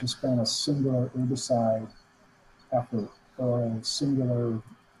that have Right. just been a singular herbicide effort or a singular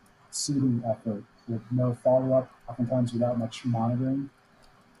seeding effort with no follow-up, oftentimes without much monitoring.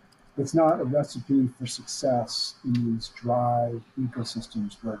 It's not a recipe for success in these dry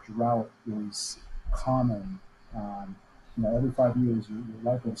ecosystems where drought is common. Every 5 years you're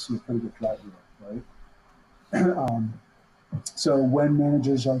likely to see a pretty good drought year, right? So when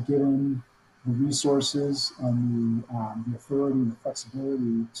managers are given the resources and the authority and the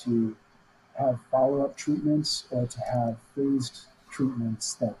flexibility to have follow-up treatments or to have phased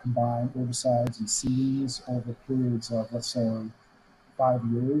treatments that combine herbicides and seedings over periods of, let's say, 5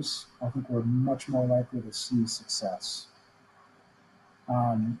 years, I think we're much more likely to see success.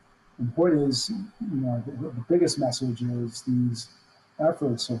 The point is, the biggest message is these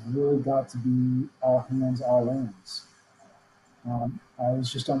efforts have really got to be all hands, all ins. I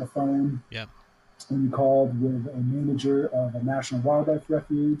was just on the phone Yeah. when you called with a manager of a national wildlife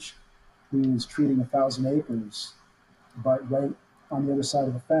refuge who is treating 1,000 acres, but right on the other side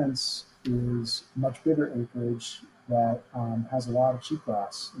of the fence is much bigger acreage that has a lot of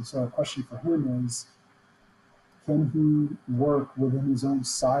cheatgrass. And so a question for him is, can he work within his own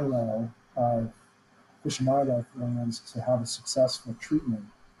silo of fish and wildlife lands to have a successful treatment?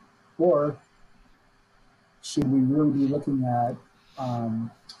 Or should we really be looking at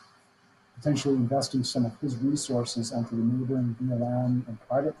potentially investing some of his resources onto the neighboring BLM and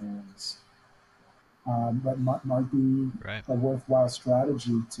private lands that might be Right. a worthwhile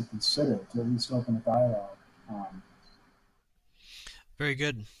strategy to consider, to at least open a dialogue. Um, Very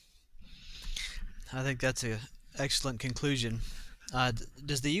good. I think that's a excellent conclusion.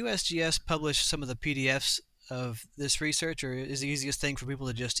 Does the USGS publish some of the PDFs of this research, or is the easiest thing for people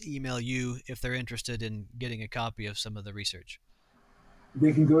to just email you if they're interested in getting a copy of some of the research?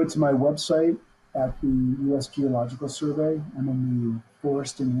 they can go to my website at the U.S. Geological Survey. I'm in the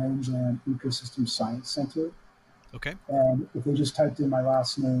Forest and Rangeland Ecosystem Science Center. Okay. And if they just typed in my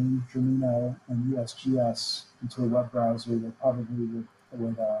last name, Germino, and USGS into a web browser, they probably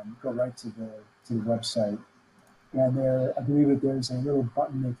would go right to the website. And there, I believe that there's a little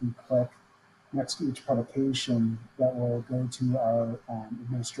button they can click next to each publication that will go to our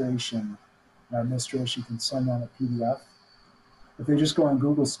administration. And our administration can send them a PDF. If they just go on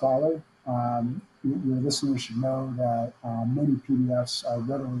Google Scholar, your listeners should know that many PDFs are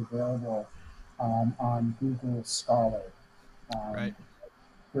readily available on Google Scholar. Right. Um,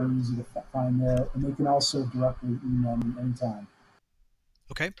 very easy to find there, and they can also directly email me anytime.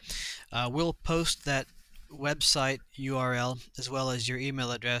 Okay. We'll post that website URL as well as your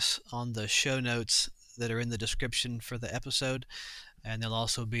email address on the show notes that are in the description for the episode, and they'll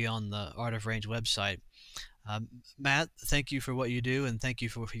also be on the Art of Range website. Matt, thank you for what you do, and thank you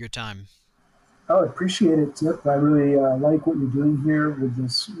for your time. Oh, I appreciate it, Tip. I really like what you're doing here with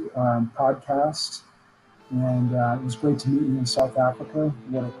this podcast. And it was great to meet you in South Africa.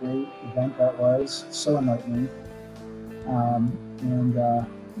 What a great event that was. So enlightening. And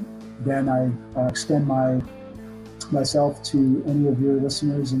then I extend myself to any of your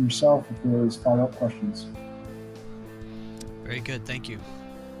listeners and yourself if there's follow-up questions. Very good. Thank you.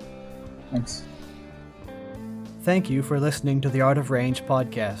 Thanks. Thank you for listening to the Art of Range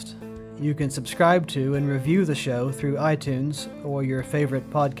podcast. You can subscribe to and review the show through iTunes or your favorite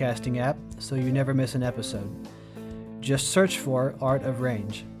podcasting app so you never miss an episode. Just search for Art of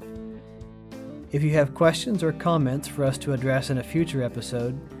Range. If you have questions or comments for us to address in a future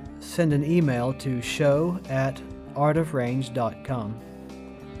episode, send an email to show@artofrange.com.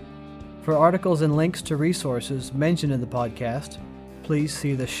 For articles and links to resources mentioned in the podcast, please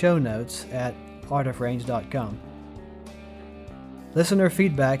see the show notes at artofrange.com. Listener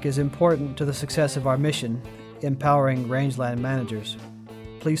feedback is important to the success of our mission, empowering rangeland managers.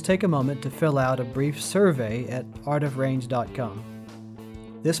 Please take a moment to fill out a brief survey at artofrange.com.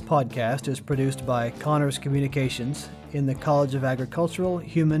 This podcast is produced by Connors Communications in the College of Agricultural,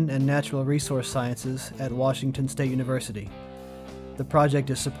 Human, and Natural Resource Sciences at Washington State University. The project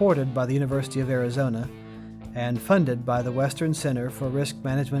is supported by the University of Arizona and funded by the Western Center for Risk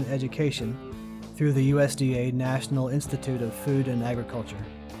Management Education through the USDA National Institute of Food and Agriculture.